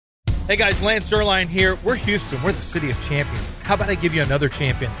Hey guys, Lance Zerline here. We're Houston. We're the city of champions. How about I give you another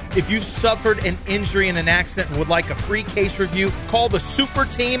champion? If you've suffered an injury in an accident and would like a free case review, call the super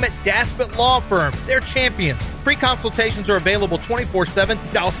team at Daspit Law Firm. They're champions. Free consultations are available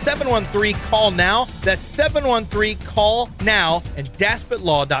 24/7. Dial 713-CALL-NOW. That's 713-CALL-NOW and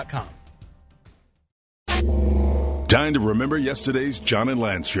DaspitLaw.com. Time to remember yesterday's John and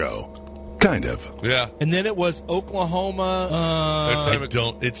Lance show. Kind of. Yeah. And then it was Oklahoma.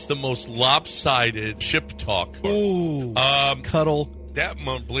 It's the most lopsided ship talk. Ooh. Cuddle. That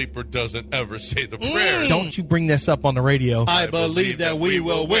bleeper doesn't ever say the prayers. Don't you bring this up on the radio. I believe that we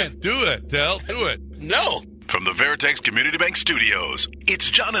will win. Do it, Del. Do it. No. From the Veritex Community Bank Studios, it's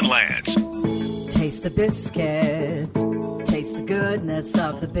John and Lance. Taste the biscuit. Taste the goodness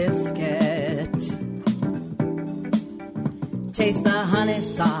of the biscuit. Taste the honey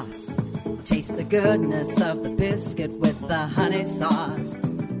sauce. Taste the goodness of the biscuit with the honey sauce.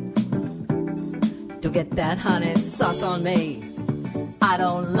 Don't get that honey sauce on me. I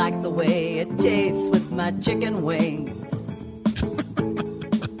don't like the way it tastes with my chicken wings.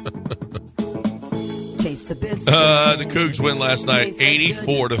 Taste the biscuit. The Cougs win last night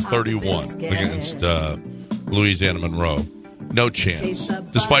 84-31 against Louisiana Monroe. No chance.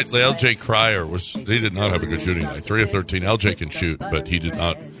 Despite LJ Cryer they did not have a good shooting night. 3 of 13. LJ can shoot, but he did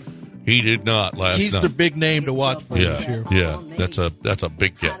not. He did not last night. He's the big name to watch for this year. Yeah, that's a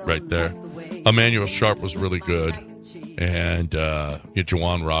big get right there. Emmanuel Sharp was really good, and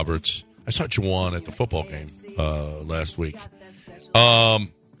Juwan Roberts. I saw Juwan at the football game last week.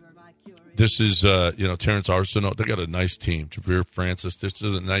 This is Terrence Arsenault. They got a nice team. Javier Francis. This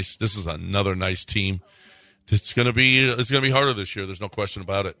is another nice team. It's gonna be harder this year. There's no question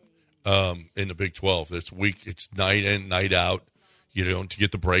about it. In the Big 12, this week it's night in, night out. You don't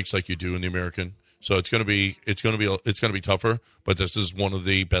get the breaks like you do in the American. So it's gonna be tougher. But this is one of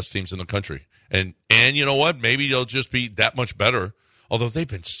the best teams in the country. And you know what? Maybe they'll just be that much better. Although they've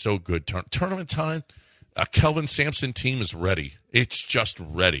been so good. Tournament time, a Kelvin Sampson team is ready. It's just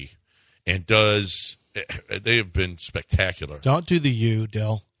ready, and they have been spectacular. Don't do the U,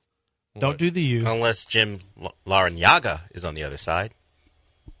 Del. Don't do the U. Unless Jim Larrañaga is on the other side.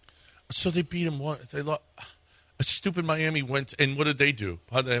 So they beat him. They lost. A stupid Miami went, and what did they do?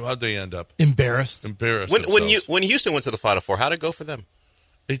 How'd they end up? Embarrassed. When Houston went to the Final Four, how'd it go for them?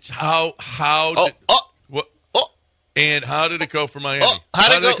 It's how and how did it go for Miami?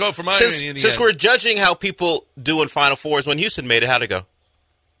 How did it go for Miami? Since we're judging how people do in Final Fours, when Houston made it, how'd it go?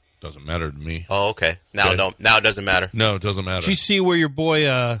 Doesn't matter to me. Oh, okay. Now it doesn't matter. No, it doesn't matter. Did you see where your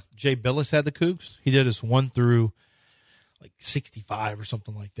boy Jay Billis had the Cougs? He did his 1 through 65 or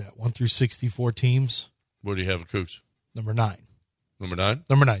something like that. 1 through 64 teams. What do you have at Cougs? Number 9. Number 9?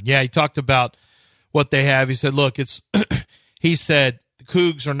 Number 9. Yeah, he talked about what they have. He said, look, he said the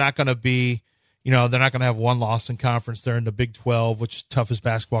Cougs are not going to be, they're not going to have one loss in conference. They're in the Big 12, which is the toughest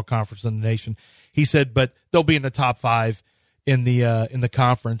basketball conference in the nation. He said, but they'll be in the top 5 in the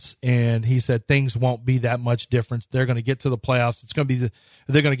conference. And he said things won't be that much difference. They're going to get to the playoffs.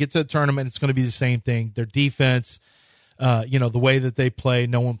 They're going to get to the tournament. It's going to be the same thing. Their defense, the way that they play,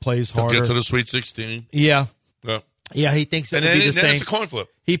 no one plays harder. They'll get to the Sweet 16. Yeah. Yeah, he thinks it'll be the same. It's a coin flip.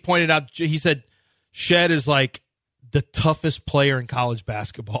 He pointed out, he said, Shed is like the toughest player in college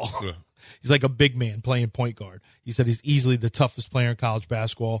basketball. Yeah. He's like a big man playing point guard. He said he's easily the toughest player in college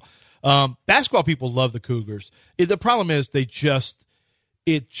basketball. Basketball people love the Cougars. The problem is a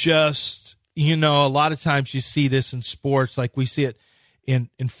lot of times you see this in sports, like we see it in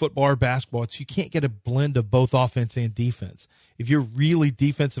football or basketball. You can't get a blend of both offense and defense. If you're really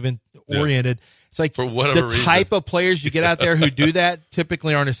defensive oriented, it's like for whatever the type of players you get out there who do that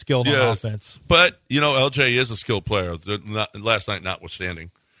typically aren't as skilled on offense. But, LJ is a skilled player, last night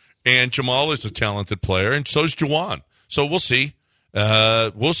notwithstanding. And Jamal is a talented player, and so is Juwan. So we'll see.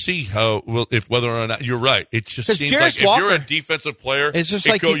 We'll see whether or not you're right. It just seems like if you're a defensive player, it's just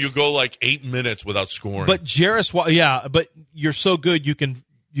you go like 8 minutes without scoring. But but you're so good you can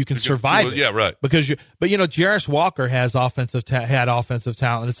survive it. Yeah, right. Jarris Walker had offensive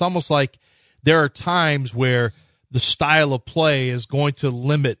talent. It's almost like there are times where the style of play is going to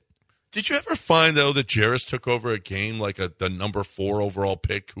limit. Did you ever find, though, that Jarris took over a game like the number 4 overall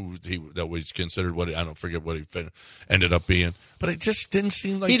pick that was considered I don't forget what he ended up being. But it just didn't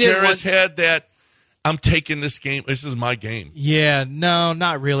seem like Jarris had that, I'm taking this game, this is my game. Yeah, no,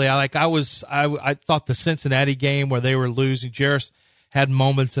 not really. I thought the Cincinnati game where they were losing, Jarris had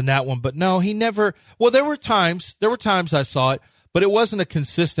moments in that one. But no, he never, there were times I saw it, but it wasn't a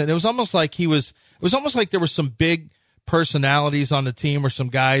consistent. It was almost like there were some big personalities on the team or some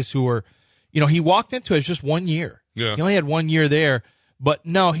guys who were, he walked into it as just 1 year. Yeah. He only had 1 year there, But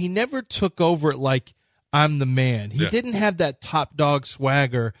no, he never took over it like I'm the man. He didn't have that top dog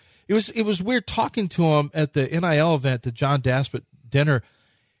swagger. It was weird talking to him at the NIL event, the John Daspit dinner.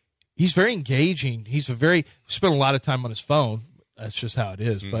 He's very engaging. He spent a lot of time on his phone. That's just how it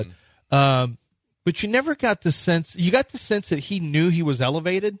is. But you never got the sense. You got the sense that he knew he was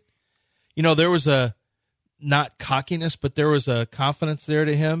elevated. There was a not cockiness, but there was a confidence there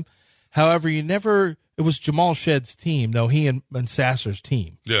to him. However, it was Jamal Shedd's team, though, he and Sasser's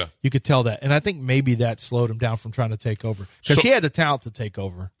team. Yeah. You could tell that. And I think maybe that slowed him down from trying to take over because he had the talent to take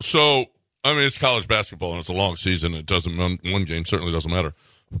over. So, it's college basketball, and it's a long season. It doesn't, one game certainly doesn't matter.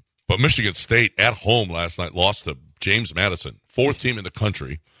 But Michigan State at home last night lost to James Madison, fourth team in the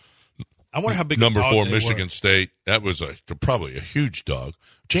country. I wonder how big number 4 Michigan State. That was probably a huge dog.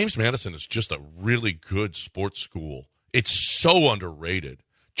 James Madison is just a really good sports school. It's so underrated.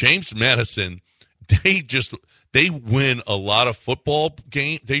 James Madison, they win a lot of football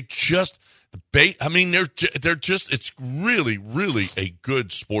games. They're just it's really, really a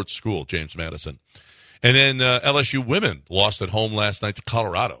good sports school, James Madison. And then LSU women lost at home last night to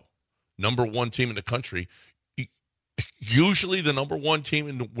Colorado, number 1 team in the country. Usually the number 1 team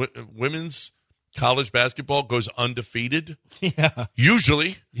in the women's college basketball goes undefeated. Yeah.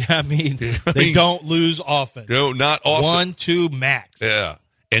 Usually. Yeah, they don't lose often. No, not often. 1, 2 max. Yeah.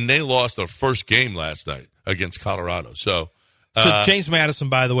 And they lost their first game last night against Colorado. So James Madison,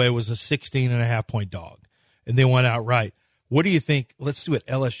 by the way, was a 16.5-point dog, and they went out right. What do you think? Let's see what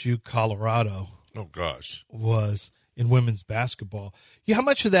LSU Colorado was in women's basketball. How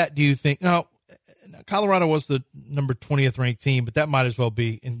much of that do you think? Now, Colorado was the number 20th ranked team, but that might as well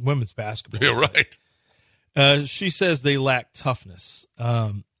be in women's basketball. You're right. She says they lack toughness.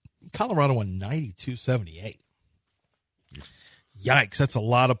 Colorado won 92-78. Yikes, that's a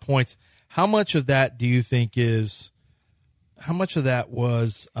lot of points. How much of that do you think is – how much of that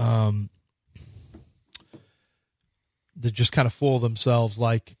was they're just kind of full of themselves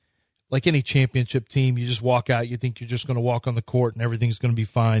like any championship team? You just walk out, you think you're just going to walk on the court and everything's going to be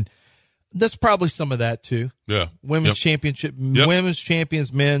fine. That's probably some of that too. Yeah. Women's championship, women's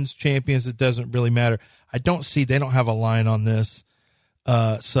champions, men's champions, it doesn't really matter. They don't have a line on this.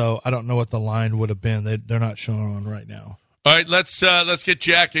 So I don't know what the line would have been. They're not showing on right now. All right, let's get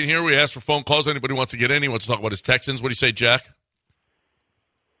Jack in here. We asked for phone calls. Anybody wants to get in? He wants to talk about his Texans. What do you say, Jack?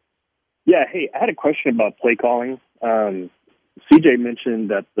 Yeah, hey, I had a question about play calling. CJ mentioned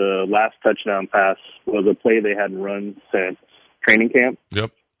that the last touchdown pass was a play they hadn't run since training camp.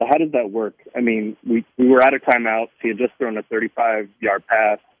 Yep. So how does that work? We were out of timeouts. He had just thrown a 35-yard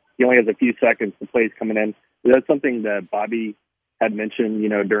pass. He only has a few seconds. The play's coming in. Is that something that Bobby had mentioned,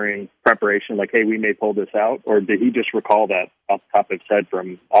 during preparation, like, hey, we may pull this out? Or did he just recall that off the top of his head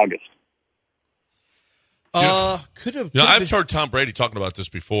from August? Could have. I've heard Tom Brady talking about this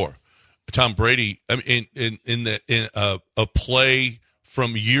before. Tom Brady, in a play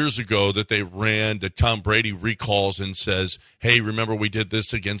from years ago that they ran that Tom Brady recalls and says, hey, remember we did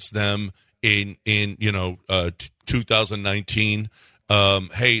this against them in 2019.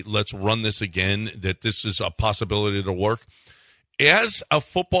 Hey, let's run this again, that this is a possibility to work. As a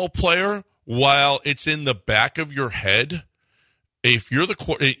football player, while it's in the back of your head, if you're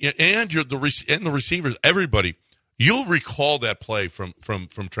the receivers, everybody, you'll recall that play from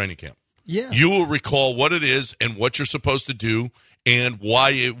training camp. Yeah, you will recall what it is and what you're supposed to do and why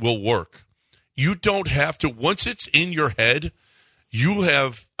it will work. You don't have to. Once it's in your head, you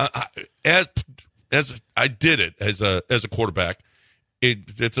have. As I did it as a quarterback,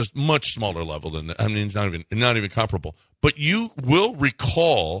 it's a much smaller level than that. It's not even comparable. But you will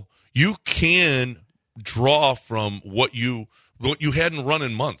recall. You can draw from what you hadn't run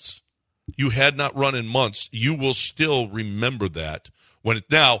in months. You had not run in months. You will still remember that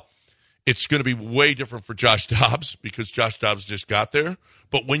now. It's going to be way different for Josh Dobbs because Josh Dobbs just got there.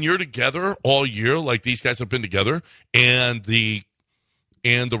 But when you're together all year, like these guys have been together, and the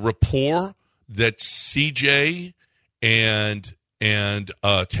rapport that CJ and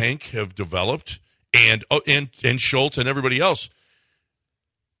Tank have developed, and Schultz and everybody else,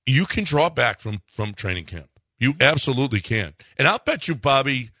 you can draw back from training camp. You absolutely can. And I'll bet you,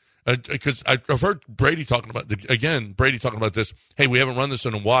 Bobby, because I've heard Brady talking about this. Hey, we haven't run this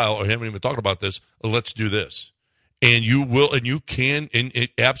in a while, or haven't even talked about this. Let's do this, and you will, and you can, and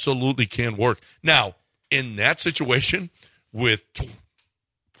it absolutely can work. Now, in that situation, with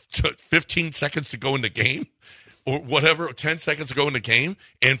 15 seconds to go in the game, or whatever, 10 seconds to go in the game,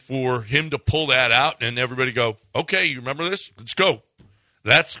 and for him to pull that out, and everybody go, "Okay, you remember this? Let's go."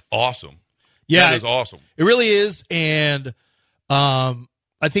 That's awesome. Yeah, that is awesome. It really is, and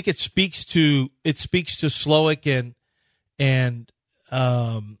I think it speaks to Slowick and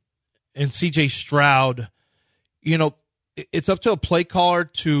CJ Stroud, it's up to a play caller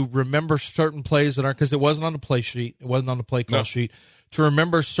to remember certain plays that aren't, because it wasn't on the play sheet. It wasn't on the play call sheet, to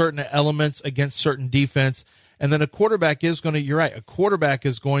remember certain elements against certain defense. And then a quarterback is going to, you're right, a quarterback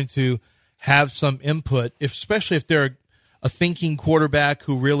is going to have some input, especially if they're a thinking quarterback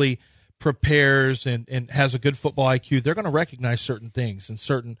who really prepares and has a good football IQ. They're going to recognize certain things and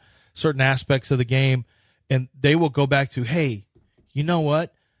certain aspects of the game. And they will go back to, hey, you know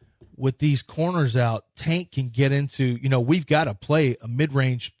what? With these corners out, Tank can get into, we've got to play a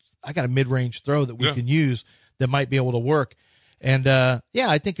mid-range. I got a mid-range throw that we can use that might be able to work. And, I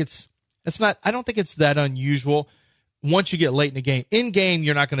think I don't think it's that unusual once you get late in the game. In game,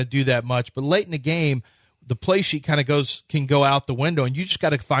 you're not going to do that much, but late in the game, the play sheet kind of can go out the window, and you just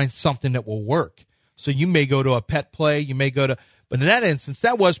got to find something that will work. So you may go to a pet play, but in that instance,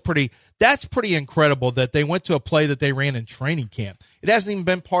 that's pretty incredible that they went to a play that they ran in training camp. It hasn't even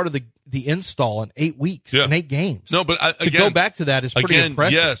been part of the install in 8 weeks, in 8 games. No, but to go back to that is pretty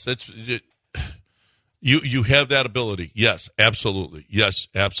impressive. Yes, you have that ability. Yes, absolutely. Yes,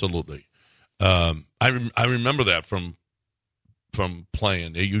 absolutely. I remember that from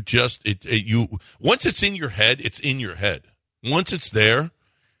playing. Once it's in your head, it's in your head. Once it's there,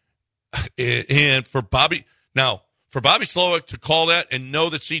 and for Bobby Slowick to call that and know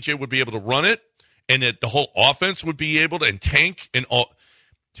that CJ would be able to run it, and that the whole offense would be able to, and Tank and all.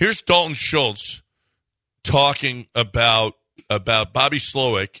 Here's Dalton Schultz talking about Bobby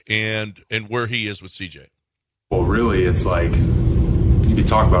Slowick and where he is with CJ. Well, really, it's like you can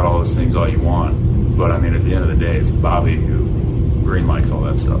talk about all those things all you want, but I mean, at the end of the day, it's Bobby who green lights all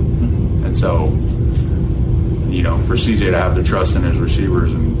that stuff. And so, for CJ to have the trust in his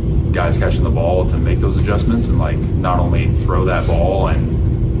receivers and guys catching the ball to make those adjustments and like not only throw that ball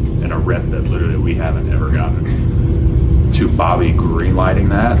and a rep that literally we haven't ever gotten, to Bobby green lighting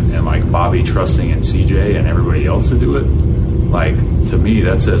that and like Bobby trusting in CJ and everybody else to do it, like to me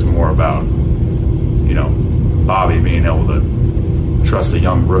that says more about Bobby being able to trust a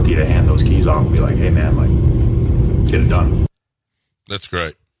young rookie to hand those keys off and be like, hey man, like get it done. That's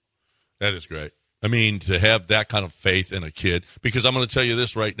great. That is great. I mean, to have that kind of faith in a kid, because I'm going to tell you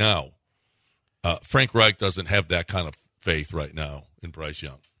this right now, Frank Reich doesn't have that kind of faith right now in Bryce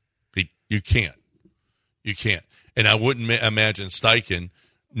Young. You can't. And I wouldn't imagine Steichen,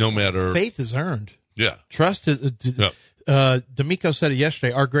 no matter. Faith is earned. Yeah. Trust is. D'Amico said it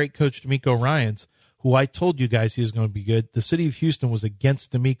yesterday. Our great coach, D'Amico Ryans, who I told you guys he was going to be good. The city of Houston was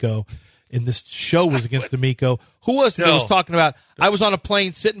against D'Amico, and this show was against D'Amico. Who was it that was talking about? I was on a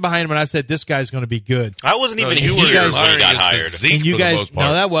plane sitting behind him, and I said, this guy's going to be good. I wasn't even here when he got hired. And you guys,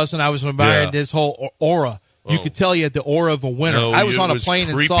 no, that wasn't. I was behind his whole aura. You could tell you had the aura of a winner. No, I was on a plane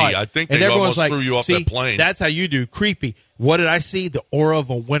and saw it. I think and they everyone's almost threw you off that plane. That's how you do. Creepy. What did I see? The aura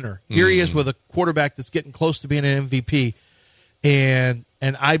of a winner. Here he is with a quarterback that's getting close to being an MVP, and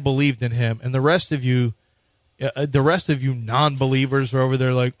I believed in him. And the rest of you non-believers are over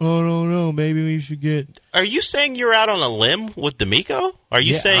there like, oh, no, maybe we should get. Are you saying you're out on a limb with D'Amico? Are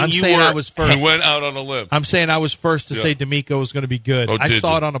you saying I was first? You went out on a limb. I'm saying I was first to say D'Amico was going to be good. Oh, I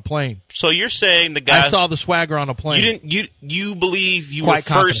saw it on a plane. So you're saying the guy? I saw the swagger on a plane. You believe you Quite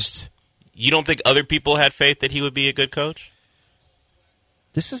were first? You don't think other people had faith that he would be a good coach?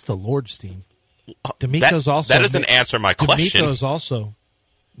 This is the Lord's team. D'Amico's also. That doesn't answer my question. D'Amico's also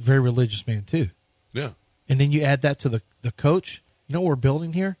a very religious man too. Yeah. And then you add that to the coach. You know what we're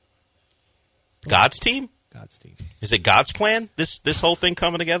building here? God's team? God's team. Is it God's plan, this whole thing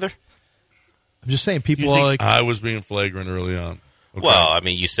coming together? I'm just saying people are like. I was being flagrant early on. Okay. Well, I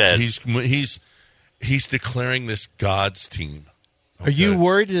mean, you said. He's declaring this God's team. Okay. Are you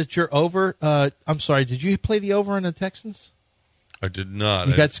worried that you're over? I'm sorry, did you play the over in the Texans? I did not.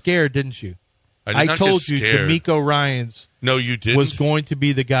 You got scared, didn't you? I told you D'Amico Ryans No, you didn't. was going to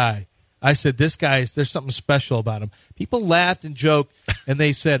be the guy. I said, there's something special about him. People laughed and joked, and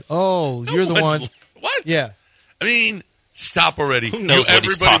they said, oh, you're the one. What? Yeah. I mean, stop already. Who knows what he's everybody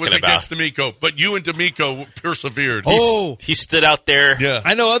was talking against about. D'Amico, but you and D'Amico persevered. He stood out there. Yeah.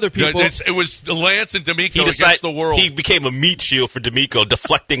 I know other people. It was Lance and D'Amico against the world. He became a meat shield for D'Amico,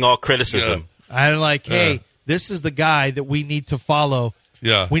 deflecting all criticism. I'm like, hey, this is the guy that we need to follow.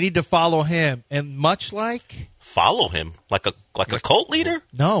 Yeah. We need to follow him. And much like. Follow him? Like a cult leader?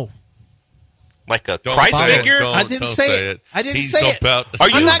 No. Like a Christ figure? I didn't say it. I didn't say it.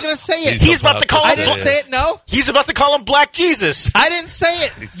 I'm not going to say it. He's about to call him. I didn't say it, no. He's about to call him Black Jesus. I didn't say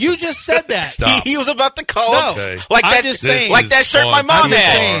it. You just said that. He was about to call him. Okay. Like I'm that, just saying. like that shirt my mom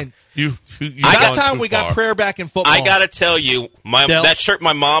had. You Last time we got prayer back in football. I gotta tell you, that shirt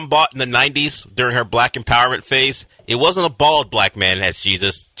my mom bought in the '90s during her Black empowerment phase. It wasn't a bald black man as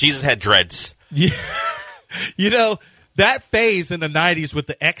Jesus. Jesus had dreads. Yeah. That phase in the '90s with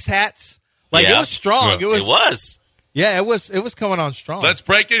the X hats, it was strong. It was. Yeah, it was coming on strong. Let's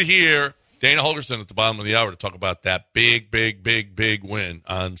break it here. Dana Holgorsen at the bottom of the hour to talk about that big win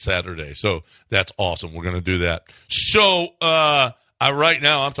on Saturday. So that's awesome. We're going to do that. So right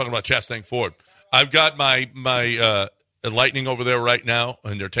now I'm talking about Chastang Ford. I've got my Lightning over there right now,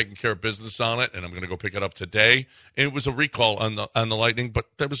 and they're taking care of business on it, and I'm going to go pick it up today. And it was a recall on the Lightning, but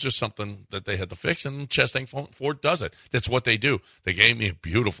there was just something that they had to fix, and Chastang Ford does it. That's what they do. They gave me a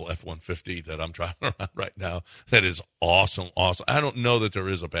beautiful F-150 that I'm driving around right now. That is awesome. I don't know that there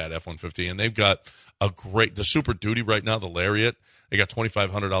is a bad F-150, and they've got the Super Duty right now, the Lariat. They got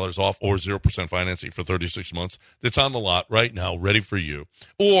 $2,500 off or 0% financing for 36 months. That's on the lot right now, ready for you.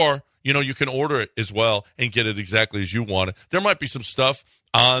 Or you can order it as well and get it exactly as you want it. There might be some stuff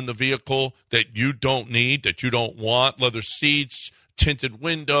on the vehicle that you don't need, that you don't want, leather seats, tinted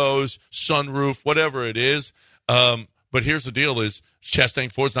windows, sunroof, whatever it is. But here's the deal is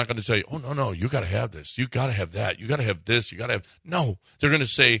Chastang Ford's not going to say, oh, no, you got to have this. You got to have that. You got to have this. You got to have – no. They're going to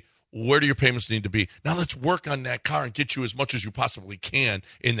say, where do your payments need to be? Now let's work on that car and get you as much as you possibly can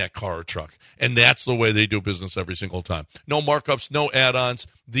in that car or truck. And that's the way they do business every single time. No markups, no add-ons,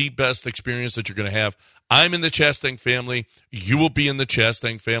 the best experience that you're going to have. I'm in the Chastang family. You will be in the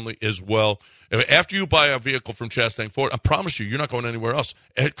Chastang family as well. After you buy a vehicle from Chastang Ford, I promise you, you're not going anywhere else.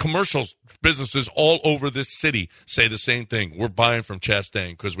 Commercials, businesses all over this city say the same thing. We're buying from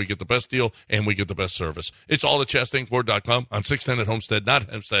Chastang because we get the best deal and we get the best service. It's all at ChastangFord.com on 610 at Homestead, not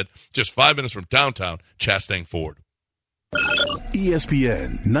Hempstead, just 5 minutes from downtown Chastang Ford.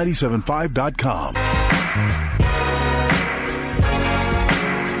 ESPN 97.5.com.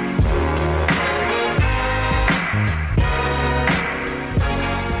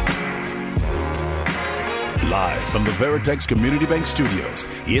 Live from the Veritex Community Bank Studios,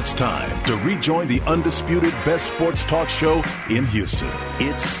 it's time to rejoin the undisputed best sports talk show in Houston.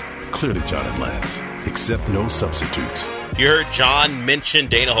 It's Clearly John and Lance, except no substitute. You heard John mention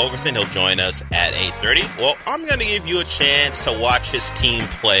Dana Holgorsen. He'll join us at 8:30. Well, I'm going to give you a chance to watch his team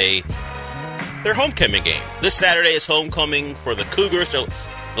play their homecoming game. This Saturday is homecoming for the Cougars. So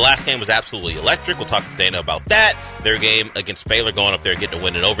the last game was absolutely electric. We'll talk to Dana about that. Their game against Baylor, going up there and getting a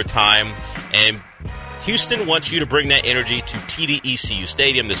win in overtime. And Houston wants you to bring that energy to TD ECU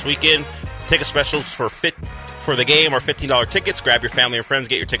Stadium this weekend. Ticket specials for the game are $15 tickets. Grab your family and friends.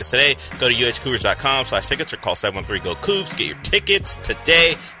 Get your tickets today. Go to uhcougars.com/tickets or call 713-GO-COUGS. Get your tickets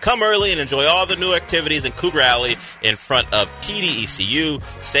today. Come early and enjoy all the new activities in Cougar Alley in front of TD ECU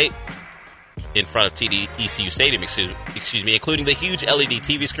Stadium, excuse me, including the huge LED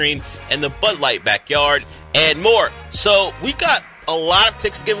TV screen and the Bud Light backyard and more. So we got a lot of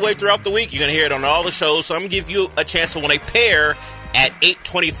tickets to give away throughout the week. You're going to hear it on all the shows. So I'm going to give you a chance to win a pair at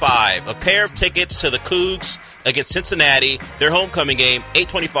 8:25. A pair of tickets to the Cougs against Cincinnati, their homecoming game,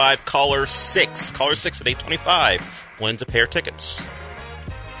 8:25, caller 6. Caller 6 at 8:25 wins a pair of tickets.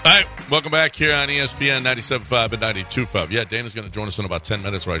 All right, welcome back here on ESPN 97.5 and 92.5. Yeah, Dana's going to join us in about 10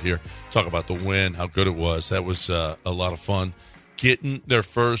 minutes right here. Talk about the win, how good it was. That was a lot of fun. Getting their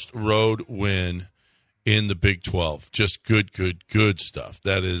first road win in the Big 12. Just good stuff.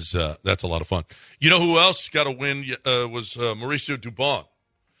 That's a lot of fun. You know who else got a win was Mauricio Dubon.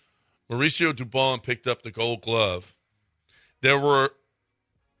 Mauricio Dubon picked up the Gold Glove. There were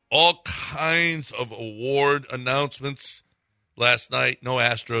all kinds of award announcements last night. No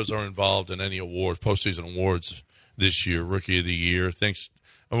Astros are involved in any awards, postseason awards this year, Rookie of the Year. Thanks,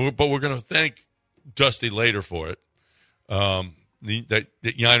 but we're going to thank Dusty later for it. That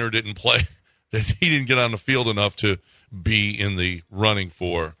Yiner didn't play. That he didn't get on the field enough to be in the running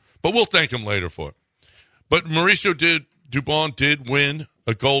for. But we'll thank him later for it. But Mauricio Dubon did win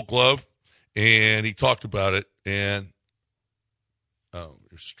a Gold Glove, and he talked about it. And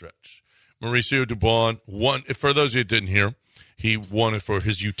stretch. Mauricio Dubon won. For those of you who didn't hear, he won it for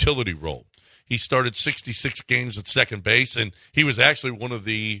his utility role. He started 66 games at second base, and he was actually one of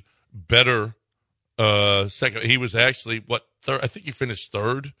the better second. He was actually third? I think he finished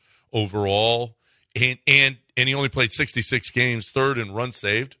third overall, and he only played 66 games, third in runs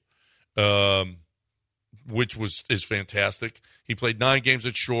saved, which is fantastic. He played 9 games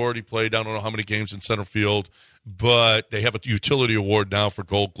at short. He played I don't know how many games in center field, but they have a utility award now for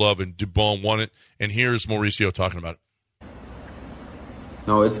Gold Glove, and Dubon won it. And here's Mauricio talking about it.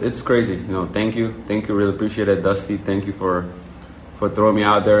 No, it's crazy. Thank you, really appreciate it, Dusty. Thank you for throwing me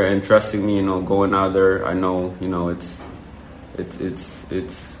out there and trusting me. Going out there, I know, it's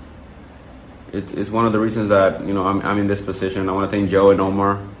it's one of the reasons that, you know, I'm in this position. I want to thank Joe and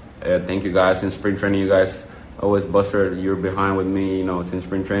Omar. Thank you guys. In spring training, you guys always busted you're behind with me. You know, since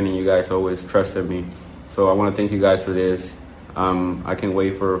spring training, you guys always trusted me. So I want to thank you guys for this. I can't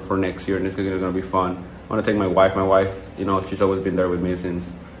wait for next year, and it's going to be fun. I want to thank my wife. My wife, you know, she's always been there with me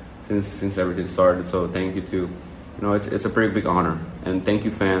since everything started. So thank you too. You know, it's a pretty big honor, and thank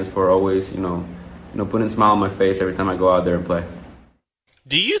you fans for always, you know, putting a smile on my face every time I go out there and play.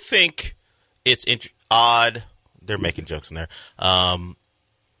 Do you think it's odd? They're making jokes in there.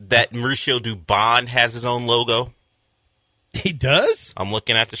 That Mauricio Dubon has his own logo. He does? I'm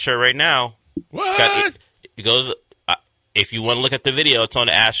looking at the shirt right now. What? It goes. If you want to look at the video, it's on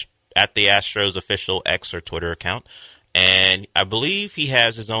at the Astros official X or Twitter account. And I believe he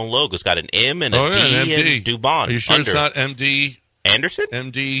has his own logo. It's got an M and a D and Dubon. Are you sure it's not MD? Anderson?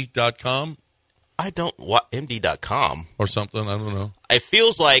 MD.com? I don't. What? MD.com? Or something. I don't know. It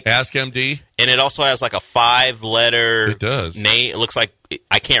feels like. Ask MD. And it also has like a 5-letter it does. name. It looks like.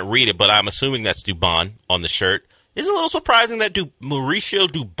 I can't read it, but I'm assuming that's Dubon on the shirt. Is it a little surprising that Mauricio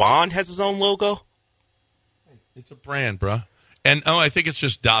Dubon has his own logo? It's a brand, bruh. And I think it's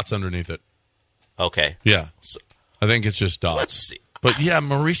just dots underneath it. Okay. Yeah. I think it's just dots. Let's see. But yeah,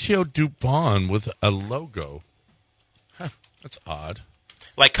 Mauricio Dubon with a logo. Huh, that's odd.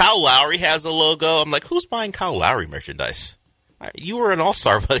 Like Kyle Lowry has a logo. I'm like, who's buying Kyle Lowry merchandise? You were an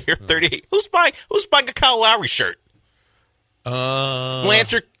all-star, but you're 38. Who's buying a Kyle Lowry shirt?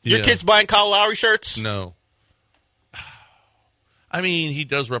 Lance, your kid's buying Kyle Lowry shirts? No. I mean, he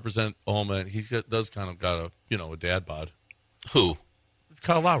does represent Oma. He does kind of got a dad bod. Who?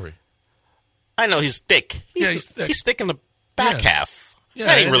 Kyle Lowry. I know he's thick. He's thick. He's thick in the back half. Yeah,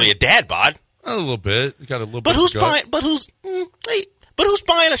 that ain't really a dad bod. A little bit. He got a little but bit. Who's buying? But who's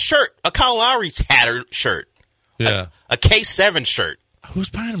buying a shirt? A Kyle Lowry shirt? Yeah. A K7 shirt. Who's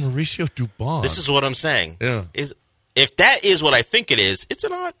buying a Mauricio Dubon? This is what I'm saying. Yeah. If that is what I think it is, it's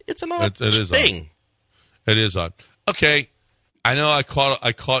an odd thing. It is odd. Okay. I know I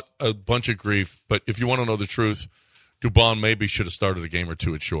caught a bunch of grief, but if you want to know the truth, Dubon maybe should have started a game or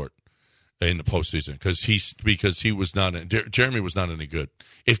two at short in the postseason because he was not Jeremy was not any good.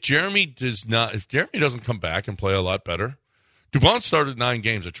 If Jeremy doesn't come back and play a lot better, Dubon started 9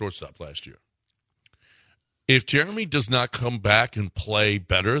 games at shortstop last year. If Jeremy does not come back and play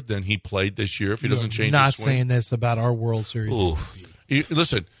better than he played this year, if he doesn't change his swing. Not saying this about our World Series.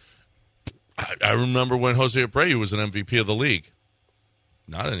 Listen, I remember when Jose Abreu was an MVP of the league.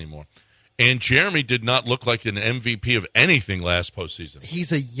 Not anymore. And Jeremy did not look like an MVP of anything last postseason.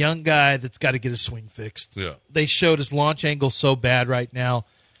 He's a young guy that's got to get his swing fixed. Yeah. They showed his launch angle so bad right now.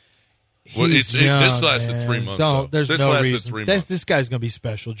 Well, this lasted 3 months. There's no reason. This guy's going to be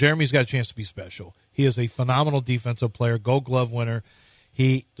special. Jeremy's got a chance to be special. He is a phenomenal defensive player, Gold Glove winner.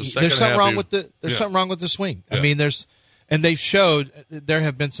 There's something wrong with the swing. Yeah. I mean, they've showed. There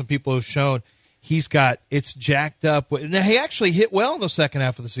have been some people who've shown it's jacked up. And he actually hit well in the second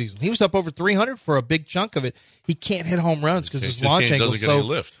half of the season. He was up over 300 for a big chunk of it. He can't hit home runs because his launch angle is so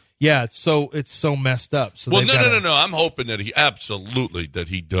lift. Yeah, it's so messed up. So well, no. I'm hoping that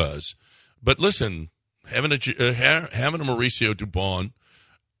he does. But listen, having a Mauricio Dubon,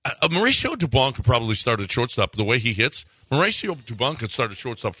 Mauricio Dubon could probably start at shortstop. The way he hits, Mauricio Dubon could start at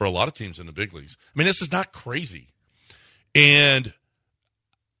shortstop for a lot of teams in the big leagues. I mean, this is not crazy. And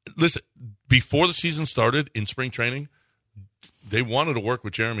listen, before the season started in spring training, they wanted to work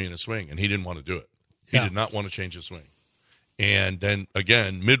with Jeremy in his swing, and he didn't want to do it. He did not want to change his swing. And then,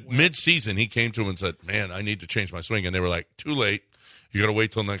 again, mid-season, he came to him and said, man, I need to change my swing. And they were like, too late. You got to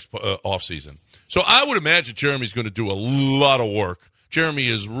wait till next offseason. So I would imagine Jeremy's going to do a lot of work. Jeremy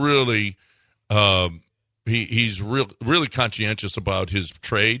is really he's really conscientious about his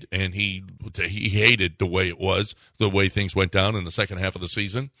trade, and he hated the way it was, the way things went down in the second half of the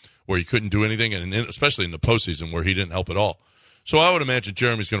season, where he couldn't do anything, and especially in the postseason where he didn't help at all. So I would imagine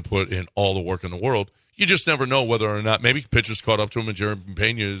Jeremy's going to put in all the work in the world. You just never know whether or not maybe pitchers caught up to him, and Jeremy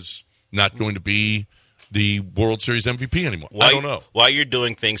Pena is not going to be the World Series MVP anymore. I don't know. While you're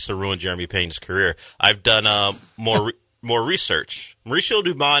doing things to ruin Jeremy Pena's career, I've done more research. Mauricio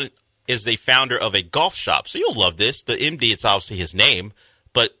Dubon is the founder of a golf shop. So you'll love this. The MD, it's obviously his name,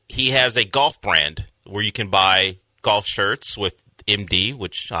 but he has a golf brand where you can buy golf shirts with MD,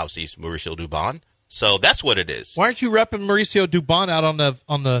 which obviously is Mauricio Dubon. So that's what it is. Why aren't you repping Mauricio Dubon out on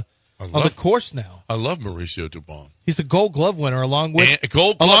the course now? I love Mauricio Dubon. He's a Gold Glove winner, along with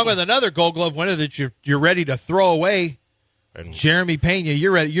another Gold Glove winner that you're ready to throw away. Jeremy Pena,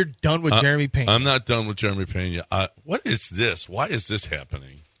 you're ready. You're done with Jeremy Pena. I'm not done with Jeremy Pena. What is this? Why is this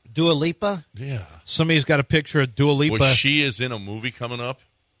happening? Dua Lipa? Yeah. Somebody's got a picture of Dua Lipa. Well, she is in a movie coming up.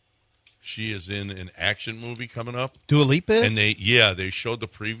 She is in an action movie coming up. Dua Lipa is? And they showed the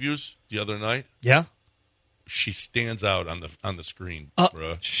previews the other night. Yeah. She stands out on the screen,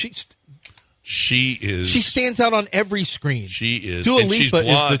 bruh. She stands out on every screen. She is. Dua and Lipa she's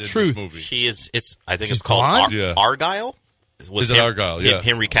blonde is the truth. In this movie. She is. I think She's it's called blonde? Argyle. Is it Argyle? Yeah.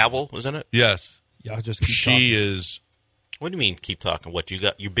 Henry Cavill was in it. Yes. Yeah, I'll just keep she talking. is. What do you mean? Keep talking. What you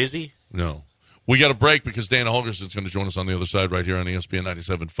got? You busy? No. We got a break because Dana Holgorsen is going to join us on the other side right here on ESPN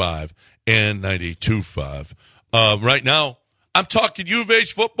 97.5 and 92.5. Right now, I'm talking U of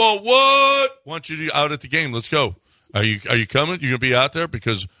H football. What? Want you to out at the game. Let's go. Are you coming? You going to be out there?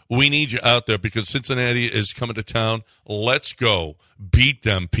 Because we need you out there because Cincinnati is coming to town. Let's go. Beat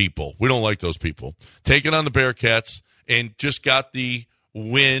them people. We don't like those people. Taking on the Bearcats and just got the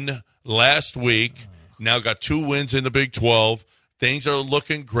win last week. Now got 2 wins in the Big 12. Things are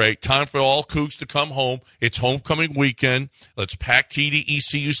looking great. Time for all Cougs to come home. It's homecoming weekend. Let's pack TD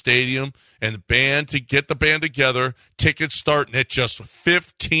ECU Stadium and the band to get the band together. Tickets starting at just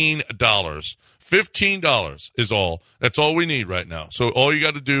 $15. $15 is all. That's all we need right now. So all you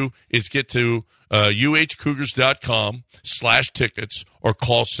got to do is get to uhcougars.com/tickets or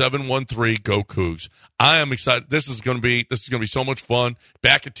call 713-GO-COUGS. I am excited. This is going to be so much fun.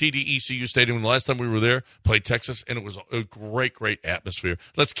 Back at TD ECU Stadium, the last time we were there, played Texas, and it was a great, great atmosphere.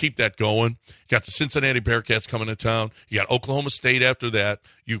 Let's keep that going. You got the Cincinnati Bearcats coming to town. You got Oklahoma State after that.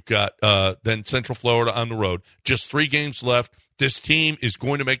 You've got then Central Florida on the road. Just 3 games left. This team is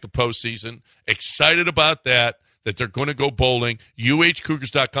going to make the postseason. Excited about that they're going to go bowling.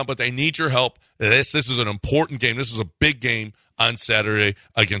 uhcougars.com, but they need your help. This is an important game. This is a big game on Saturday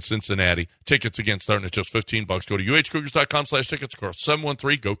against Cincinnati. Tickets, again, starting at just $15. Go to uhcougars.com/tickets. Call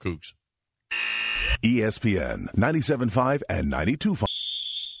 713-GO-COUGS. ESPN 97.5 and 92.5.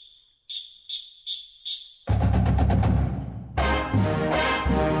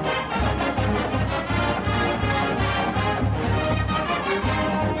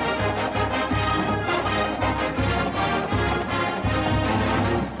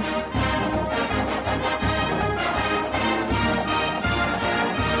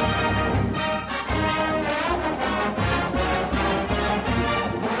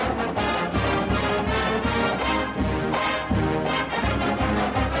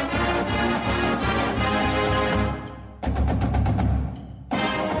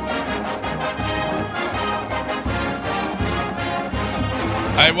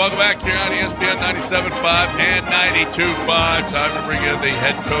 Welcome back here on ESPN 97.5 and 92.5. Time to bring in the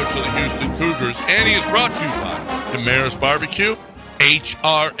head coach of the Houston Cougars. And he is brought to you by Damaris Barbecue,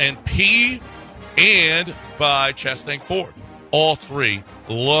 HRNP, and by Chastang Ford. All 3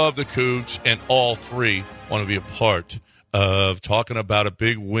 love the Cougs, and all 3 want to be a part of talking about a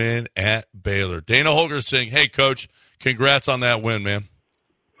big win at Baylor. Dana Holgorsen saying, hey, Coach, congrats on that win, man.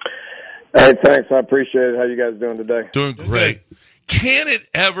 Hey, thanks. I appreciate it. How you guys doing today? Doing great. Can it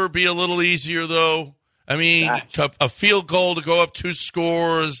ever be a little easier, though? I mean, a field goal to go up 2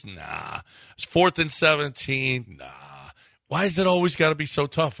 scores? Nah. It's 4th and 17? Nah. Why is it always got to be so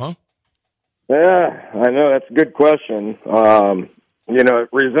tough, huh? Yeah, I know. That's a good question. It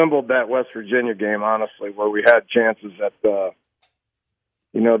resembled that West Virginia game, honestly, where we had chances at the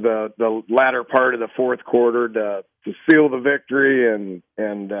latter part of the fourth quarter to seal the victory, and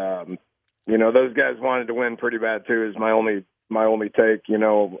those guys wanted to win pretty bad too. Is my only take.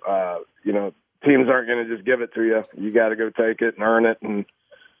 Teams aren't going to just give it to you. You got to go take it and earn it. And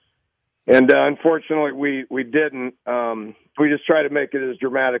unfortunately, we didn't. We just try to make it as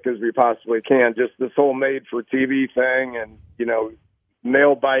dramatic as we possibly can. Just this whole made for TV thing, and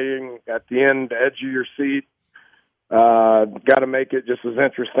nail biting at the end, the edge of your seat. Got to make it just as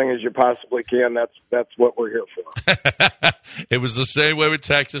interesting as you possibly can. That's what we're here for. It was the same way with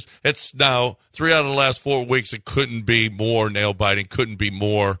Texas. It's now 3 out of the last 4 weeks. It couldn't be more nail biting. Couldn't be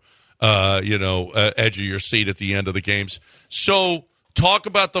more, edge of your seat at the end of the games. So talk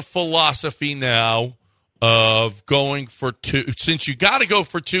about the philosophy now of going for 2. Since you got to go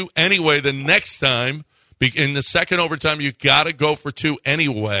for 2 anyway, the next time in the second overtime, you got to go for 2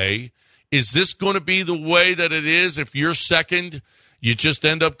 anyway. Is this going to be the way that it is? If you're second, you just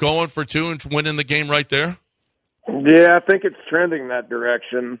end up going for 2 and winning the game right there? Yeah, I think it's trending that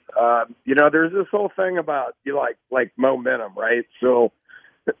direction. There's this whole thing about like momentum, right? So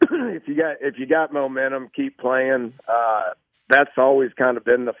if you got momentum, keep playing. That's always kind of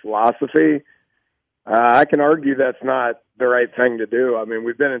been the philosophy. I can argue that's not the right thing to do. I mean,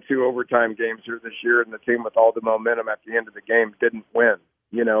 we've been in 2 overtime games here this year, and the team with all the momentum at the end of the game didn't win.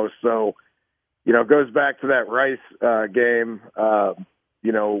 So it goes back to that Rice game.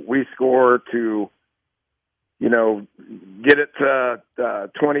 We score to, get it to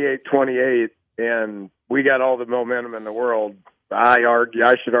 28-28, and we got all the momentum in the world. I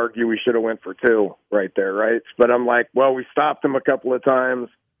should argue we should have went for 2 right there, right? But I'm like, well, we stopped them a couple of times.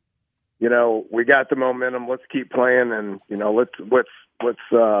 We got the momentum. Let's keep playing, and let's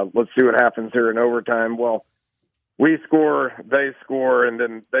see what happens here in overtime. Well, we score, they score, and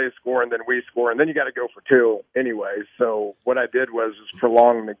then they score, and then we score, and then you got to go for 2 anyway. So what I did was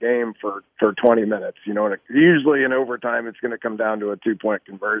prolong the game for 20 minutes. And usually in overtime, it's going to come down to a 2-point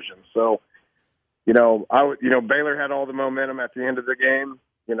conversion. So, Baylor had all the momentum at the end of the game.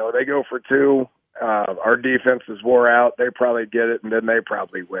 They go for 2. Our defense is wore out. They probably get it, and then they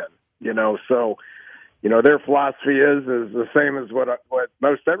probably win. So, their philosophy is the same as what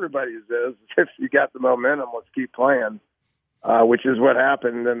most everybody's is. If you got the momentum, let's keep playing, which is what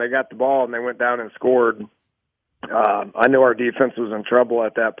happened. And they got the ball and they went down and scored. I knew our defense was in trouble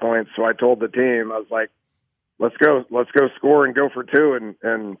at that point, so I told the team, I was like, let's go score and go for 2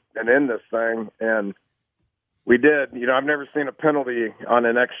 and end this thing. And we did. I've never seen a penalty on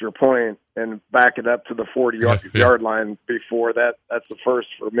an extra point and back it up to the 40-yard line before. That's the first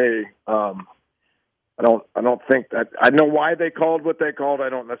for me. I don't think that I know why they called what they called. I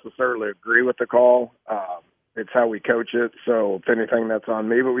don't necessarily agree with the call. It's how we coach it. So if anything, that's on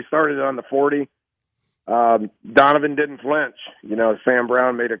me. But we started on the 40. Donovan didn't flinch. Sam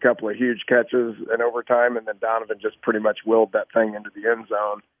Brown made a couple of huge catches in overtime, and then Donovan just pretty much willed that thing into the end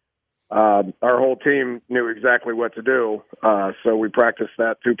zone. Our whole team knew exactly what to do. So we practiced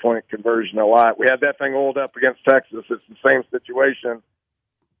that 2-point conversion a lot. We had that thing rolled up against Texas. It's the same situation.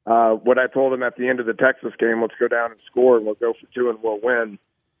 What I told him at the end of the Texas game, let's go down and score, and we'll go for 2 and we'll win.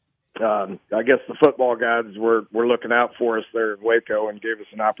 I guess the football guys were looking out for us there in Waco and gave us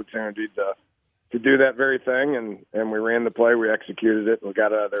an opportunity to do that very thing, and we ran the play, we executed it, and we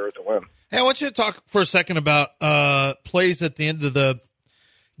got out of there with a win. Hey, I want you to talk for a second about plays at the end of the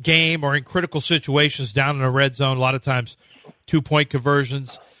game or in critical situations down in the red zone. A lot of times 2-point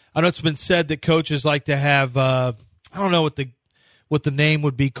conversions. I know it's been said that coaches like to have I don't know what the name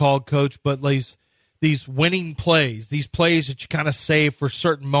would be called, Coach, but these winning plays, these plays that you kind of save for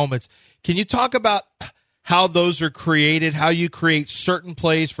certain moments. Can you talk about how those are created, how you create certain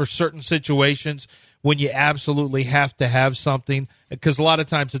plays for certain situations when you absolutely have to have something? Because a lot of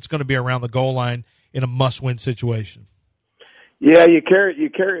times it's going to be around the goal line in a must-win situation. Yeah, you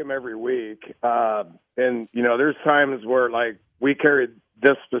carry them every week. And, there's times where, like, we carried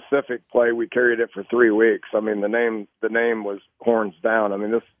this specific play, we carried it for 3 weeks. I mean, the name was horns down. I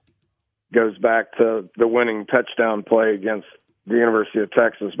mean, this goes back to the winning touchdown play against the University of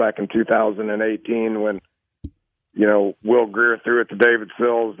Texas back in 2018 when, Will Greer threw it to David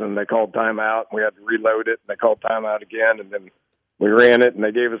Sills and they called timeout and we had to reload it and they called timeout again and then we ran it and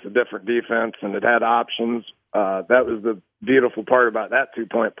they gave us a different defense and it had options. That was the beautiful part about that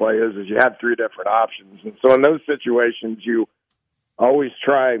 2-point play is you had 3 different options. And so in those situations, you always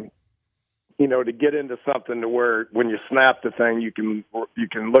try, to get into something to where when you snap the thing, you can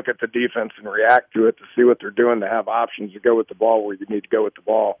look at the defense and react to it to see what they're doing, to have options to go with the ball where you need to go with the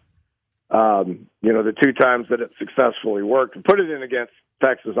ball. The 2 times that it successfully worked, put it in against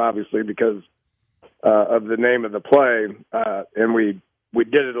Texas, obviously, because of the name of the play, and we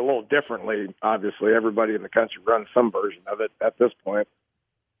did it a little differently. Obviously, everybody in the country runs some version of it at this point.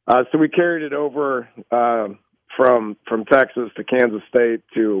 So we carried it over from Texas to Kansas State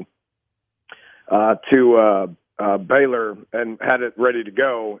to Baylor and had it ready to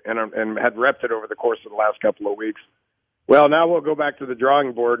go and had repped it over the course of the last couple of weeks. Well, now we'll go back to the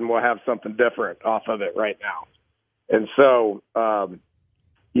drawing board and we'll have something different off of it right now. And so,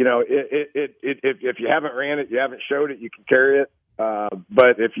 if you haven't ran it, you haven't showed it, you can carry it.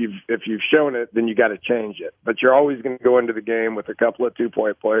 But if you've shown it, then you got to change it. But you're always going to go into the game with a couple of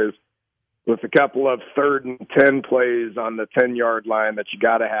 2-point plays, with a couple of 3rd and 10 plays on the 10-yard line that you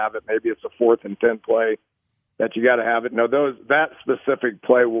got to have it. Maybe it's a 4th and 10 play that you got to have it. No, that specific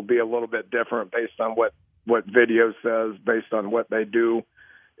play will be a little bit different based on what video says, based on what they do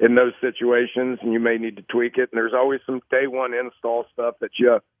in those situations, and you may need to tweak it. And there's always some day one install stuff that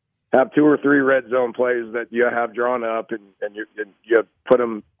you have 2 or 3 red zone plays that you have drawn up, and you put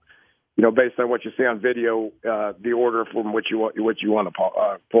them, based on what you see on video, the order from which you want to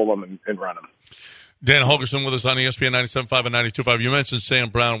pull them and run them. Dan Holgorsen with us on ESPN 97.5 and 92.5. You mentioned Sam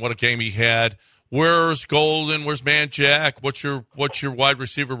Brown. What a game he had. Where's Golden? Where's Man Jack? What's your wide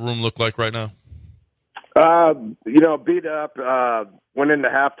receiver room look like right now? Beat up. Went into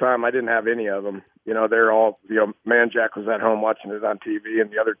halftime. I didn't have any of them. They're all, Man Jack was at home watching it on TV, and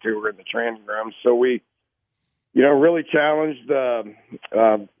the other 2 were in the training room. So we really challenged the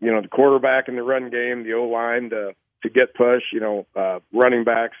quarterback in the run game, the O-line to get push. Running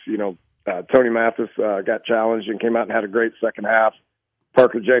backs. Tony Mathis got challenged and came out and had a great second half.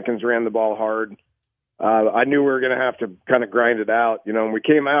 Parker Jenkins ran the ball hard. I knew we were going to have to kind of grind it out. And we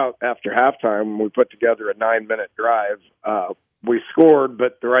came out after halftime and we put together a 9-minute drive. We scored,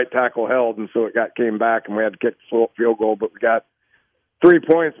 but the right tackle held, and so it came back, and we had to kick the field goal. But we got 3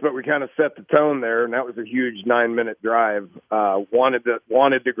 points, but we kind of set the tone there, and that was a huge 9-minute drive. Wanted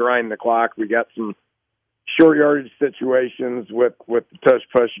to grind the clock. We got some short yardage situations with the touch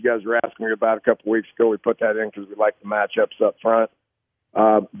push you guys were asking me about a couple weeks ago. We put that in because we like the matchups up front.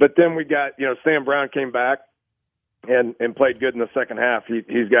 But then we got, Sam Brown came back and played good in the second half.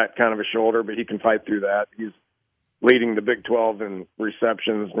 He's got kind of a shoulder, but he can fight through that. He's leading the Big 12 in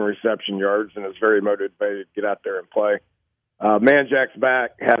receptions and reception yards and is very motivated to get out there and play. Manjak's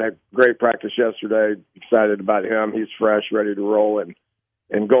back, had a great practice yesterday. Excited about him. He's fresh, ready to roll,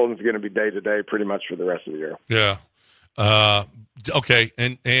 and Golden's going to be day-to-day pretty much for the rest of the year. Yeah. Okay,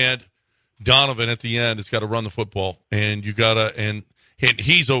 and Donovan at the end has got to run the football, and you got to – and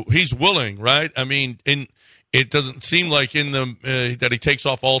he's willing, right? I mean, it doesn't seem like that he takes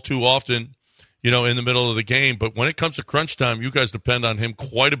off all too often, in the middle of the game. But when it comes to crunch time, you guys depend on him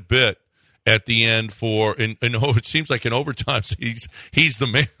quite a bit at the end and it seems like in overtime he's the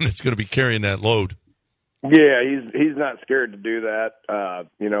man that's going to be carrying that load. Yeah, he's not scared to do that.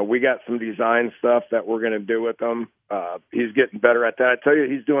 We got some design stuff that we're going to do with him. He's getting better at that. I tell you,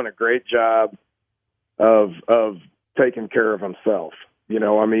 he's doing a great job of taking care of himself.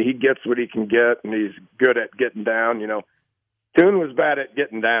 He gets what he can get, and he's good at getting down. Toon was bad at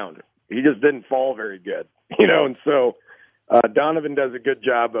getting down. He just didn't fall very good, and so Donovan does a good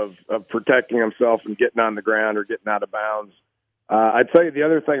job of protecting himself and getting on the ground or getting out of bounds. I'd tell you the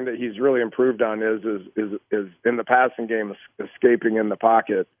other thing that he's really improved on is in the passing game, escaping in the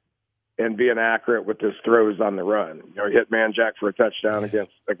pocket and being accurate with his throws on the run. He hit Manjak for a touchdown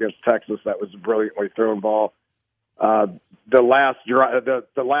against Texas. That was a brilliantly thrown ball. The last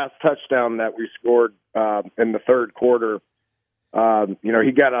touchdown that we scored in the third quarter,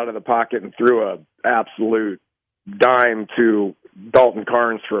 he got out of the pocket and threw a absolute dime to Dalton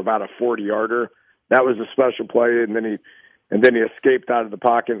Carnes for about a 40-yarder. That was a special play, and then he escaped out of the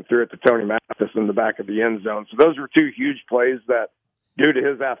pocket and threw it to Tony Mathis in the back of the end zone. So those were two huge plays that, due to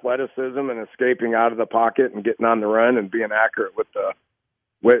his athleticism and escaping out of the pocket and getting on the run and being accurate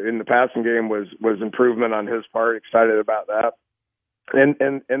in the passing game, was improvement on his part. Excited about that. And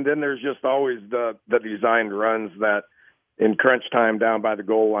then there's just always the designed runs that in crunch time down by the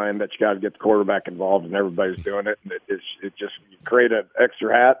goal line that you got to get the quarterback involved, and everybody's doing it. And it just you create an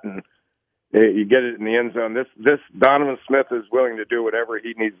extra hat and you get it in the end zone. This Donovan Smith is willing to do whatever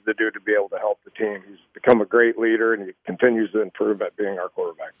he needs to do to be able to help the team. He's become a great leader, and he continues to improve at being our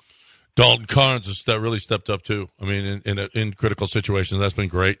quarterback. Dalton Carnes has really stepped up too. I mean, in critical situations, that's been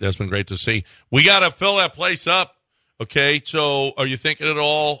great. That's been great to see. We got to fill that place up. Okay, so are you thinking at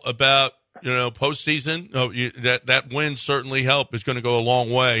all about postseason? That win certainly helped. It's going to go a long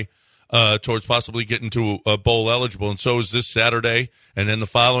way towards possibly getting to a bowl eligible, and so is this Saturday, and then the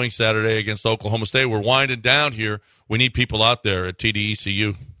following Saturday against Oklahoma State. We're winding down here. We need people out there at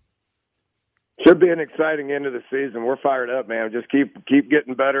TDECU. Should be an exciting end of the season. We're fired up, man. Just keep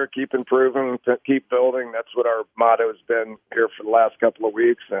getting better, keep improving, keep building. That's what our motto has been here for the last couple of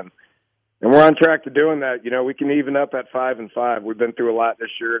weeks, and we're on track to doing that. We can even up at 5-5. We've been through a lot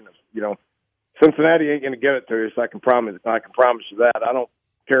this year, and Cincinnati ain't going to get it to us. I can promise you that. I don't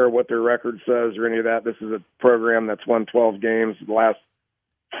care what their record says or any of that. This is a program that's won 12 games the last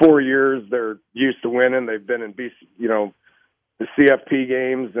 4 years. They're used to winning. They've been in the CFP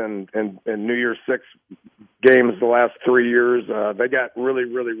games and New Year's Six games the last 3 years. They got really,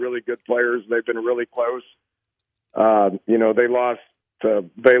 really, really good players. They've been really close. They lost to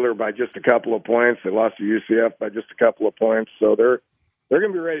Baylor by just a couple of points. They lost to UCF by just a couple of points. So they're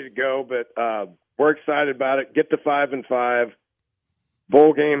going to be ready to go, but we're excited about it. Get to 5-5.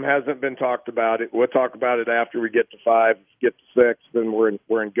 Bowl game hasn't been talked about. We'll talk about it after we get to 5, get to 6, then we're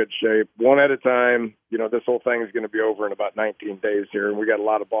in good shape. One at a time. This whole thing is going to be over in about 19 days here, and we got a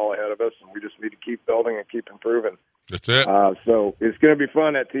lot of ball ahead of us, and we just need to keep building and keep improving. That's it. So it's going to be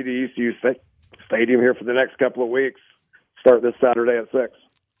fun at TDECU Stadium here for the next couple of weeks. Start this Saturday at 6.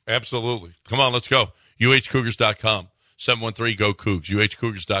 Absolutely. Come on, let's go. UHCougars.com. 713-GO-COUGS.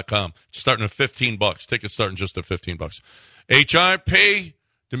 UHCougars.com. Starting at $15. Tickets starting just at $15. HRP,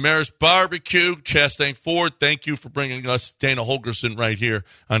 Damaris Barbecue, Chastain Ford, thank you for bringing us Dana Holgorsen right here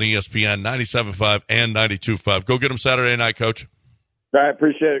on ESPN 97.5 and 92.5. Go get them Saturday night, Coach. I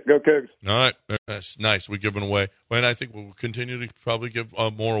appreciate it. Go Cougs. All right. That's nice. We're giving away. And I think we'll continue to probably give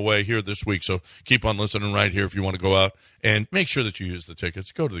more away here this week. So keep on listening right here if you want to go out. And make sure that you use the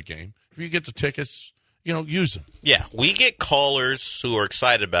tickets. Go to the game. If you get the tickets, use them. Yeah, we get callers who are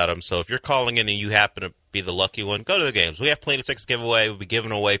excited about them. So if you're calling in and you happen to be the lucky one, go to the games. We have plenty of tickets to give away. We'll be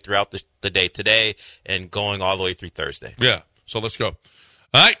giving away throughout the day today and going all the way through Thursday. Yeah. So let's go.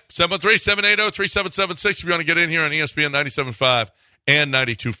 All right. 713-780-3776. If you want to get in here on ESPN 97.5 and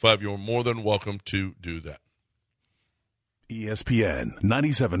 92.5, you're more than welcome to do that. ESPN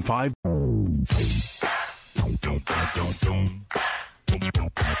 97.5.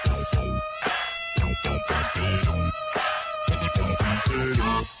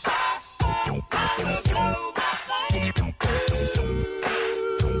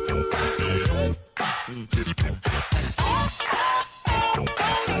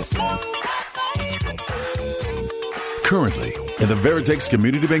 Currently, in the Veritex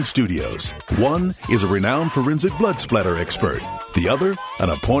Community Bank Studios, one is a renowned forensic blood splatter expert, the other, an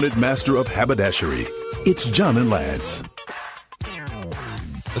appointed master of haberdashery. It's John and Lance.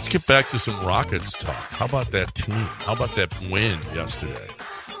 Let's get back to some Rockets talk. How about that team? How about that win yesterday?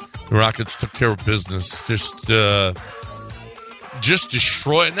 The Rockets took care of business. Just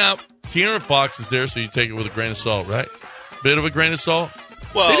destroy it. Now, De'Aaron Fox is there, so you take it with a grain of salt, right? Bit of a grain of salt?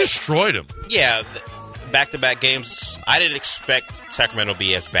 Well, they destroyed him. Yeah, back-to-back games. I didn't expect Sacramento to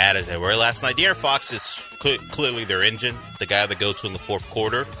be as bad as they were last night. De'Aaron Fox is clearly their engine, the guy they go to in the fourth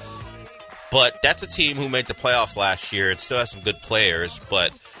quarter. But that's a team who made the playoffs last year and still has some good players,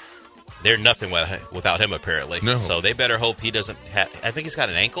 but they're nothing without him, apparently. No. So they better hope he doesn't have – I think he's got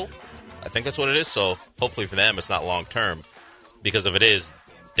an ankle. I think that's what it is. So hopefully for them it's not long-term, because if it is,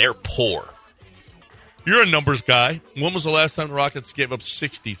 they're poor. You're a numbers guy. When was the last time the Rockets gave up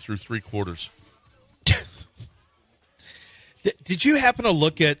 60 through three quarters? Did you happen to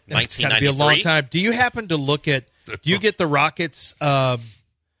look at – it's got to be a long time. Do you happen to look at – do you get the Rockets the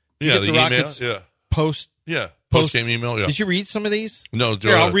Rockets email? Yeah. Post-game email, yeah. Did you read some of these? No.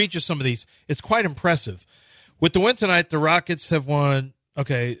 Here, I'll read you some of these. It's quite impressive. With the win tonight, the Rockets have won –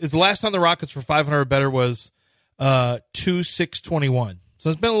 okay, the last time the Rockets were 500 or better was 2-6-21.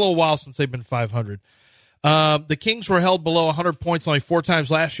 So it's been a little while since they've been 500. The Kings were held below 100 points only 4 times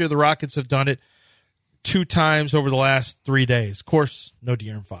last year. The Rockets have done it 2 times over the last 3 days. Of course, no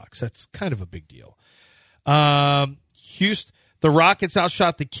De'Aaron Fox. That's kind of a big deal. Houston, the Rockets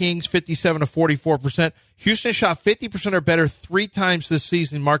outshot the Kings 57 to 44%. Houston shot 50% or better 3 times this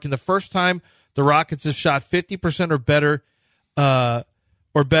season, marking the first time the Rockets have shot 50% or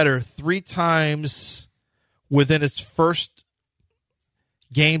better 3 times within its first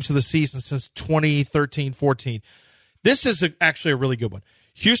games of the season since 2013-14. This is actually a really good one.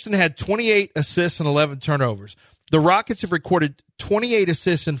 Houston had 28 assists and 11 turnovers. The Rockets have recorded 28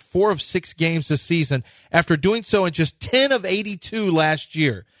 assists in 4 of 6 games this season after doing so in just 10 of 82 last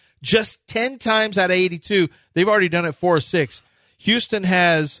year. Just 10 times out of 82, they've already done it 4 or 6. Houston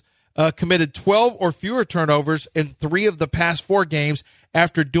has committed 12 or fewer turnovers in 3 of the past 4 games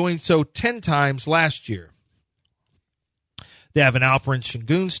after doing so 10 times last year. They have an Alperen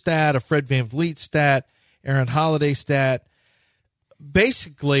Sengun stat, a Fred VanVleet stat, Aaron Holiday stat.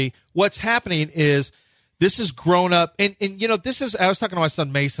 Basically, what's happening is this has grown up. And this is, I was talking to my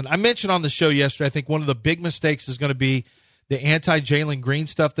son Mason. I mentioned on the show yesterday, I think one of the big mistakes is going to be the anti-Jalen Green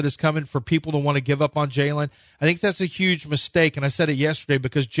stuff that is coming for people to want to give up on Jalen. I think that's a huge mistake, and I said it yesterday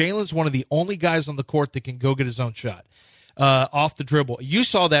because Jalen's one of the only guys on the court that can go get his own shot off the dribble. You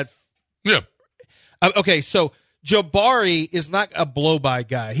saw that. Yeah. Okay, so Jabari is not a blow-by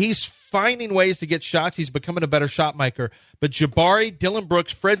guy. He's finding ways to get shots. He's becoming a better shot maker. But Jabari, Dylan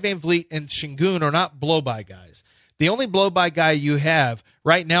Brooks, Fred VanVleet, and Sengun are not blow-by guys. The only blow-by guy you have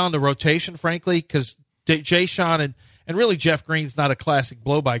right now in the rotation, frankly, because Jay Sean and really Jeff Green's not a classic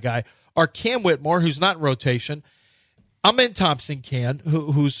blow-by guy, are Cam Whitmore, who's not in rotation, Amen Thompson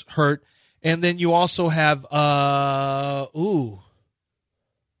who's hurt, and then you also have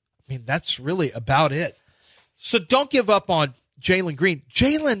that's really about it. So don't give up on Jalen Green.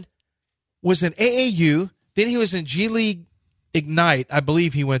 Jalen was in AAU, then he was in G League Ignite. I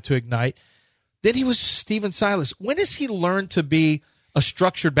believe he went to Ignite. Then he was Steven Silas. When has he learned to be a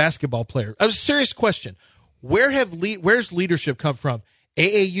structured basketball player? A serious question. Where's leadership come from?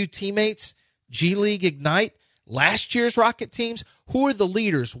 AAU teammates, G League Ignite, last year's Rocket teams? Who are the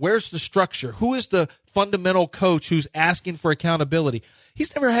leaders? Where's the structure? Who is the fundamental coach who's asking for accountability?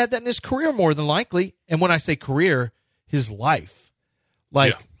 He's never had that in his career, more than likely. And when I say career, his life.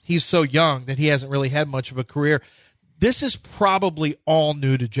 He's so young that he hasn't really had much of a career. This is probably all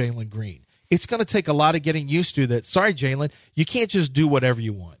new to Jalen Green. it's going to take a lot of getting used to that. Sorry, Jalen, you can't just do whatever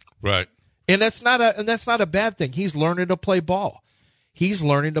you want. Right. And that's not a bad thing. He's learning to play ball.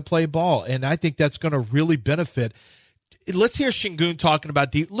 And I think that's going to really benefit. Let's hear Şengün talking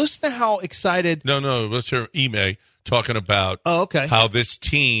about deep. Listen to how excited. No. Let's hear Ime talking about how this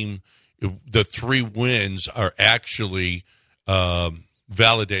team, the 3 wins, are actually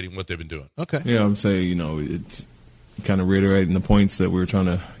validating what they've been doing. Okay. Yeah, I would say, it's kind of reiterating the points that we were trying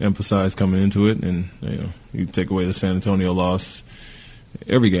to emphasize coming into it. And, you take away the San Antonio loss,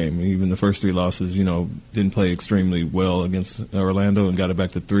 every game, even the first 3 losses, didn't play extremely well against Orlando and got it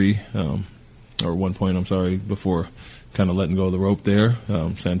back to 3, or 1 point, before kind of letting go of the rope there.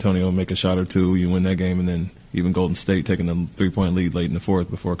 San Antonio make a shot or 2, you win that game, and then even Golden State taking a 3-point lead late in the fourth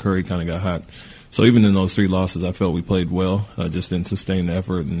before Curry kind of got hot. So even in those 3 losses, I felt we played well, just didn't sustain the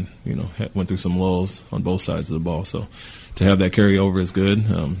effort and, went through some lulls on both sides of the ball. So to have that carryover is good.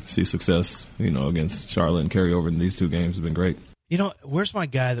 See success, against Charlotte and carryover in these 2 games has been great. Where's my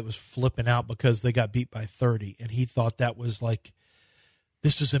guy that was flipping out because they got beat by 30 and he thought that was like,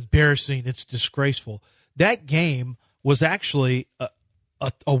 this is embarrassing, it's disgraceful. That game was actually a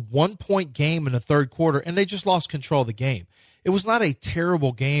 1-point game in the third quarter, and they just lost control of the game. It was not a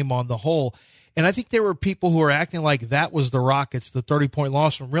terrible game on the whole. And I think there were people who were acting like that was the Rockets, the 30-point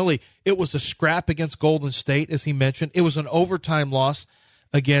loss, when really it was a scrap against Golden State, as he mentioned. It was an overtime loss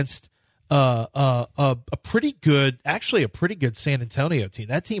against a pretty good San Antonio team.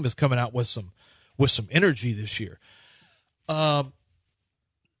 That team is coming out with some energy this year.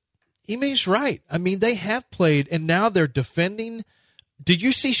 Ime's right. I mean, they have played, and now they're defending. Did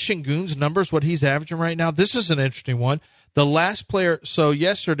you see Şengün's numbers, what he's averaging right now? This is an interesting one. The last player, so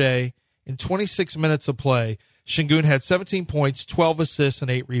yesterday, in 26 minutes of play, Şengün had 17 points, 12 assists,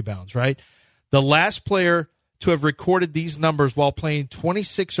 and 8 rebounds, right? The last player to have recorded these numbers while playing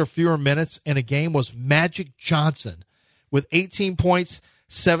 26 or fewer minutes in a game was Magic Johnson with 18 points,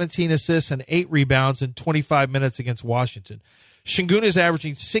 17 assists, and 8 rebounds in 25 minutes against Washington. Şengün is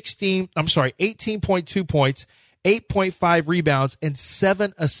averaging 18.2 points, 8.5 rebounds, and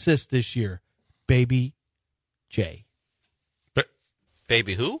 7 assists this year. Baby J.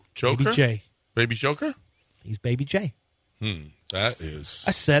 Baby who? Joker? Baby J. Baby Joker? He's Baby J. That is.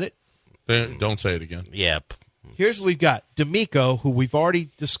 I said it. Don't say it again. Yep. Here's what we've got. D'Amico, who we've already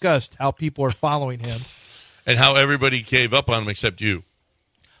discussed how people are following him. And how everybody gave up on him except you.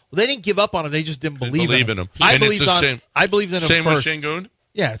 Well, they didn't give up on him. They just didn't believe in him. I believed in him same first. With Şengün?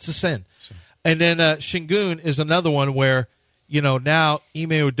 Yeah, it's a sin. And then Şengün is another one where, now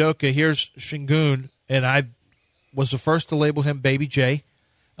Ime Udoka, here's Şengün, and I was the first to label him Baby J.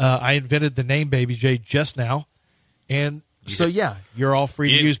 I invented the name Baby J just now. And you're all free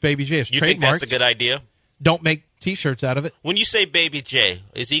to use Baby J. It's you trademarked. Think that's a good idea? Don't make T-shirts out of it. When you say Baby J,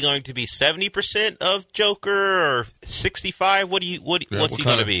 is he going to be 70% of Joker or 65? What's he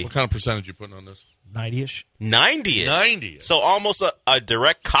going to be? What kind of percentage you putting on this? 90-ish. 90-ish. 90-ish. So almost a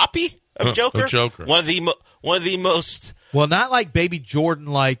direct copy of Joker. Of Joker. One of the most. Well, not like Baby Jordan,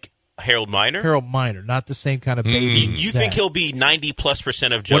 like Harold Miner. Not the same kind of baby. You think he'll be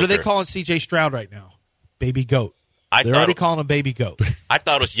 90+% of Joker? What are they calling CJ Stroud right now? Baby Goat. They're already calling him Baby Goat. I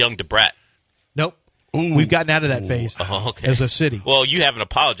thought it was Young DeBrat. Nope. Ooh. We've gotten out of that phase as a city. Well, you haven't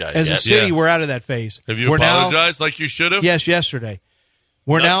apologized as yet. a city, we're out of that phase. Have you apologized like you should have? Yes, yesterday.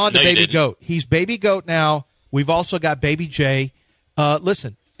 We're now on to Baby Goat. He's Baby Goat now. We've also got Baby J.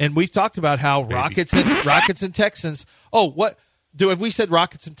 Listen, and we've talked about how Rockets and Texans. Have we said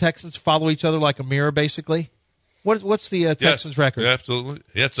Rockets and Texans follow each other like a mirror, basically? What's the Texans record? Absolutely.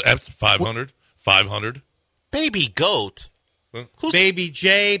 Yes, 500. 500. Baby Goat? Who's Baby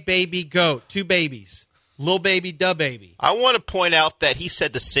J, Baby Goat. 2 babies. Little baby, da baby. I want to point out that he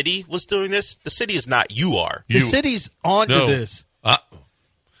said the city was doing this. The city is not. You are. The city's on to this.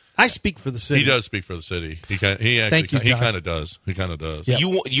 I speak for the city. He does speak for the city. He kind of does. He kind of does. Yep.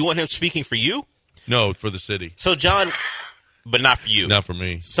 You want him speaking for you? No, for the city. So John, but not for you. Not for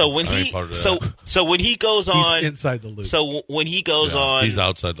me. So when so when he goes on, he's inside the loop. So when he goes on, he's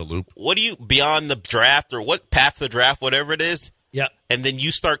outside the loop. What do you beyond the draft or what past the draft, whatever it is? Yeah. And then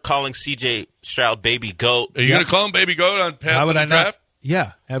you start calling CJ Stroud Baby Goat. Are you going to call him Baby Goat on past the draft? Not?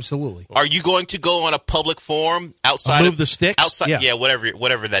 Yeah, absolutely. Are you going to go on a public forum outside? Move the sticks. Outside,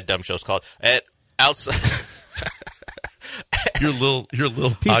 whatever that dumb show's called. Outside. Your little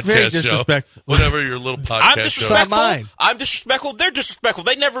podcast show. Whatever your little podcast show. I'm disrespectful. They're disrespectful.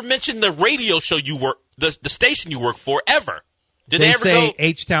 They never mentioned the radio show you work, the station you work for, ever. Did they ever say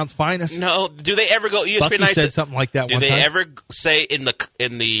H-Town's finest? No. Do they ever go? ESPN Bucky said something like that. Do they ever say in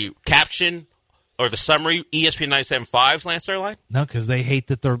the caption or the summary ESPN 97.5's Lance Erline? No, because they hate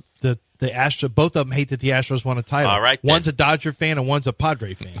that the Astros, both of them hate that the Astros won a title. All right, then. One's a Dodger fan and one's a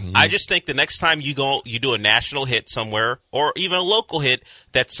Padre fan. Mm-hmm. I just think the next time you do a national hit somewhere or even a local hit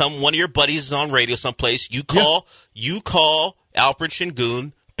that one of your buddies is on radio someplace, you call Alfred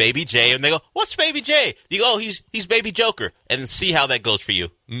Şengün Baby J, and they go, "What's Baby J?" You go, "He's Baby Joker," and see how that goes for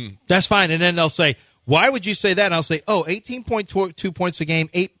you. That's fine. And then they'll say, "Why would you say that?" And I'll say, 18.2 points a game,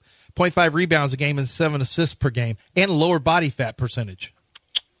 8.5 rebounds a game, and 7 assists per game, and lower body fat percentage.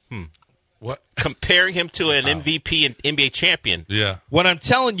 What? Comparing him to an MVP and NBA champion. Yeah. What I'm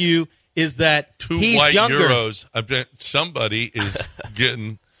telling you is that Two he's white younger. Euros. I bet somebody is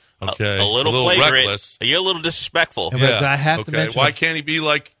getting A little flagrant. reckless. You're a little disrespectful. And I have to mention, why can't he be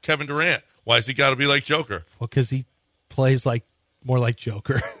like Kevin Durant? Why has he got to be like Joker? Well, because he plays more like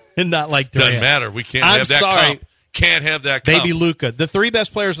Joker and not like Durant. Doesn't matter. We can't I'm have that sorry. comp. Can't have that comp. Maybe Luka. The 3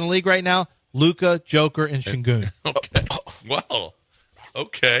 best players in the league right now, Luka, Joker, and Şengün. Okay. Well,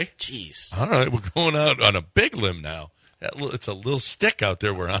 okay. Jeez. All right. We're going out on a big limb now. It's a little stick out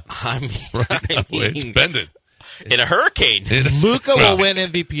there we're on. It's bending. In a hurricane. Luka will win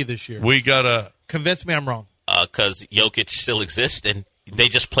MVP this year. We got to convince me I'm wrong. Because Jokic still exists, and they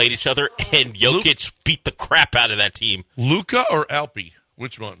just played each other, and Jokic beat the crap out of that team. Luka or Alpi?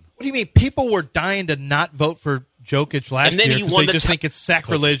 Which one? What do you mean? People were dying to not vote for Jokic last year because they just think it's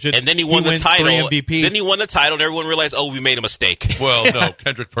sacrilege. And then he won the title. 3 MVPs. Then he won the title, and everyone realized, we made a mistake. Well, no,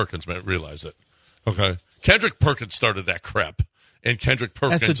 Kendrick Perkins realized it. Okay. Kendrick Perkins started that crap, and Kendrick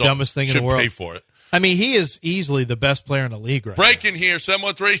Perkins That's the dumbest thing in the world. pay for it. I mean, he is easily the best player in the league right Breaking here,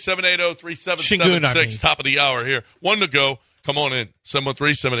 713-780-3776. Şengün, Top of the hour here. 1 to go. Come on in.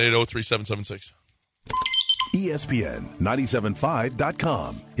 713-780-3776. ESPN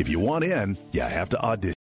 975.com. If you want in, you have to audition.